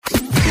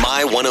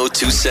My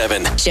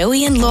 1027.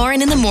 Joey and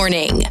Lauren in the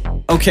morning.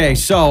 Okay,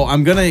 so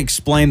I'm going to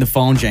explain the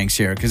phone janks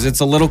here because it's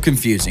a little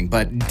confusing.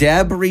 But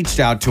Deb reached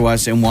out to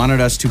us and wanted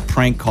us to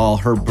prank call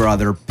her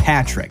brother,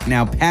 Patrick.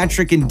 Now,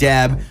 Patrick and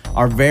Deb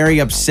are very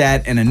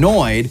upset and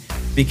annoyed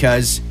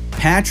because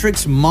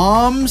Patrick's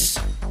mom's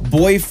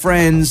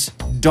boyfriend's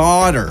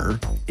daughter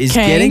is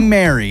getting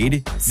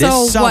married this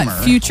summer. So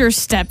what, future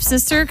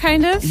stepsister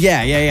kind of?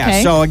 Yeah.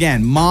 Okay. So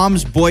again,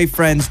 mom's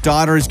boyfriend's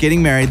daughter is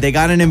getting married. They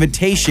got an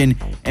invitation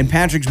and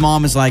Patrick's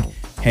mom is like,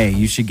 hey,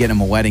 you should get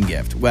him a wedding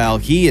gift. Well,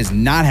 he is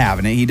not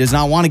having it. He does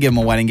not want to give him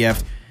a wedding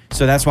gift.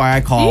 So that's why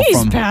I call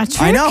from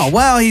Patrick. I know.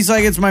 Well, he's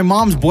like, it's my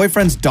mom's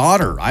boyfriend's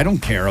daughter. I don't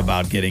care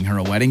about getting her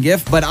a wedding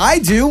gift, but I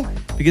do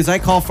because I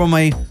call from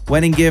a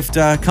wedding gift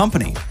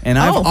company, and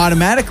I've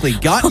automatically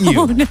gotten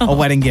you a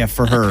wedding gift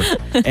for her,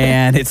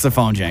 and it's the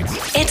phone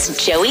janks.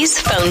 It's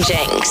Joey's phone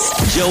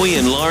janks. Joey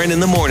and Lauren in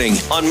the morning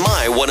on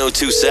My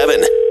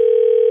 1027.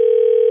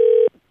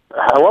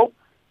 Hello?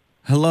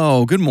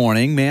 Hello. Good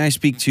morning. May I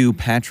speak to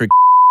Patrick,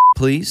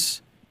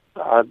 please?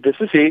 This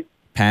is he.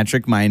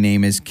 Patrick, my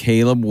name is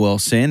Caleb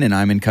Wilson, and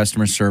I'm in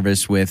customer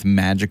service with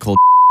Magical.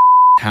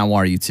 How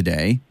are you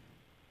today?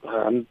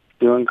 I'm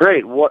doing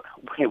great. What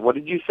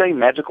did you say?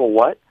 Magical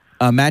what?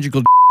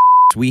 Magical.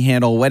 We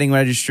handle wedding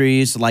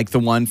registries like the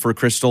one for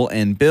Crystal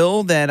and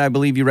Bill that I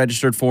believe you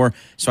registered for.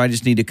 So I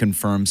just need to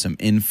confirm some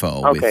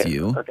info with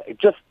you. Okay,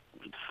 just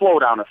slow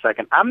down a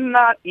second. I'm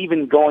not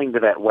even going to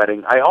that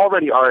wedding. I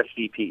already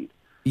RSVP'd.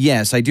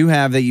 Yes, I do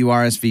have that you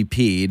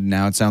RSVP'd.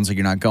 Now it sounds like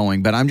you're not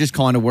going, but I'm just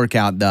calling to work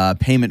out the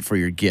payment for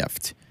your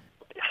gift.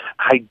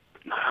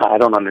 I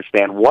don't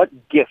understand. What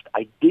gift?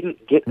 I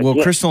didn't get a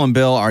gift. Crystal and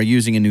Bill are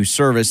using a new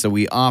service that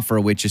we offer,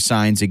 which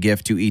assigns a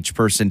gift to each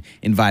person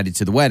invited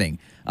to the wedding.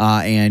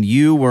 And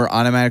you were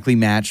automatically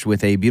matched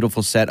with a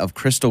beautiful set of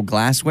crystal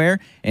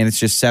glassware, and it's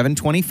just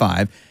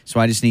 $725.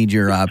 So I just need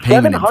your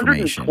payment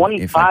information,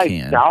 if I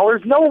can.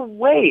 $725? No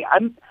way.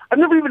 I've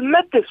never even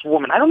met this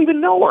woman. I don't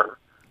even know her.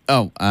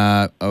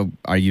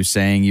 Are you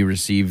saying you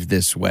received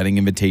this wedding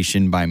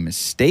invitation by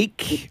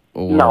mistake?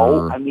 Or?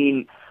 No, I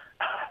mean,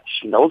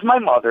 she knows my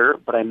mother,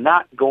 but I'm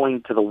not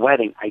going to the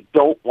wedding. I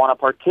don't want to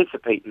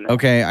participate in it.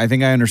 Okay, I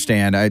think I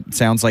understand. It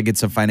sounds like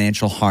it's a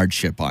financial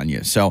hardship on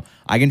you. So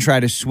I can try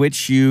to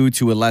switch you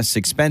to a less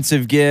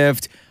expensive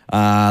gift.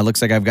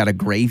 Looks like I've got a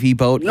gravy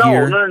boat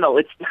here. No.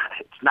 It's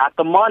not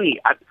the money.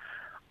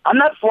 I'm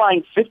not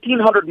flying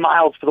 1,500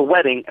 miles for the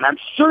wedding, and I'm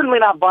certainly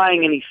not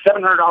buying any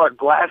 $700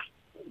 glass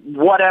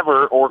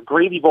whatever or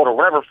gravy boat or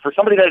whatever for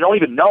somebody that I don't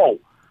even know.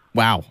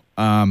 Wow.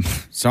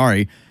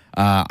 Sorry.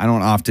 I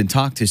don't often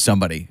talk to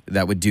somebody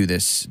that would do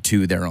this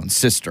to their own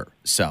sister.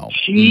 So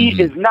she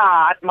is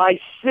not my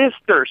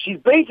sister. She's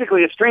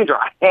basically a stranger.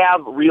 I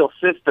have real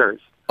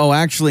sisters. Oh,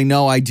 actually,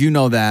 no, I do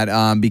know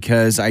that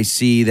because I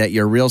see that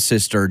your real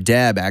sister,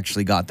 Deb,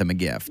 actually got them a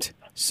gift.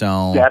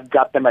 So Deb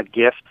got them a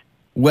gift?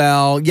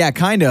 Well, yeah,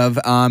 kind of.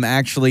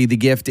 Actually, the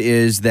gift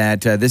is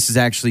that this is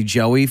actually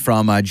Joey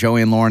from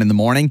Joey and Lauren in the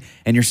morning,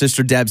 and your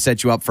sister Deb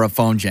set you up for a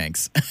phone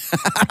janks.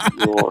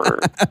 You're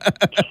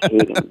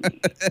kidding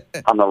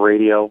me. On the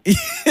radio?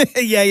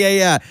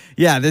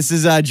 Yeah, this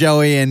is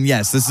Joey, and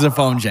yes, this is a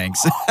phone janks.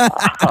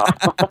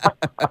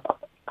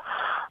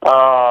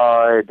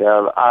 Oh,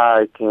 Deb,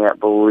 I can't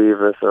believe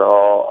this at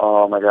all.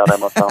 Oh, my God, I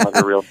must sound like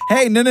a real...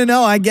 Hey,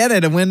 no, I get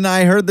it. And when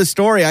I heard the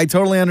story, I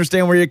totally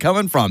understand where you're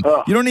coming from.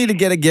 You don't need to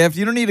get a gift.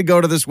 You don't need to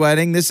go to this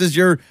wedding. This is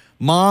your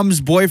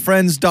mom's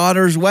boyfriend's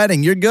daughter's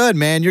wedding. You're good,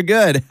 man. You're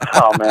good.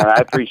 Oh, man, I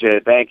appreciate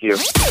it. Thank you.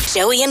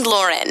 Joey and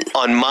Lauren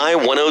on My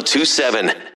 1027.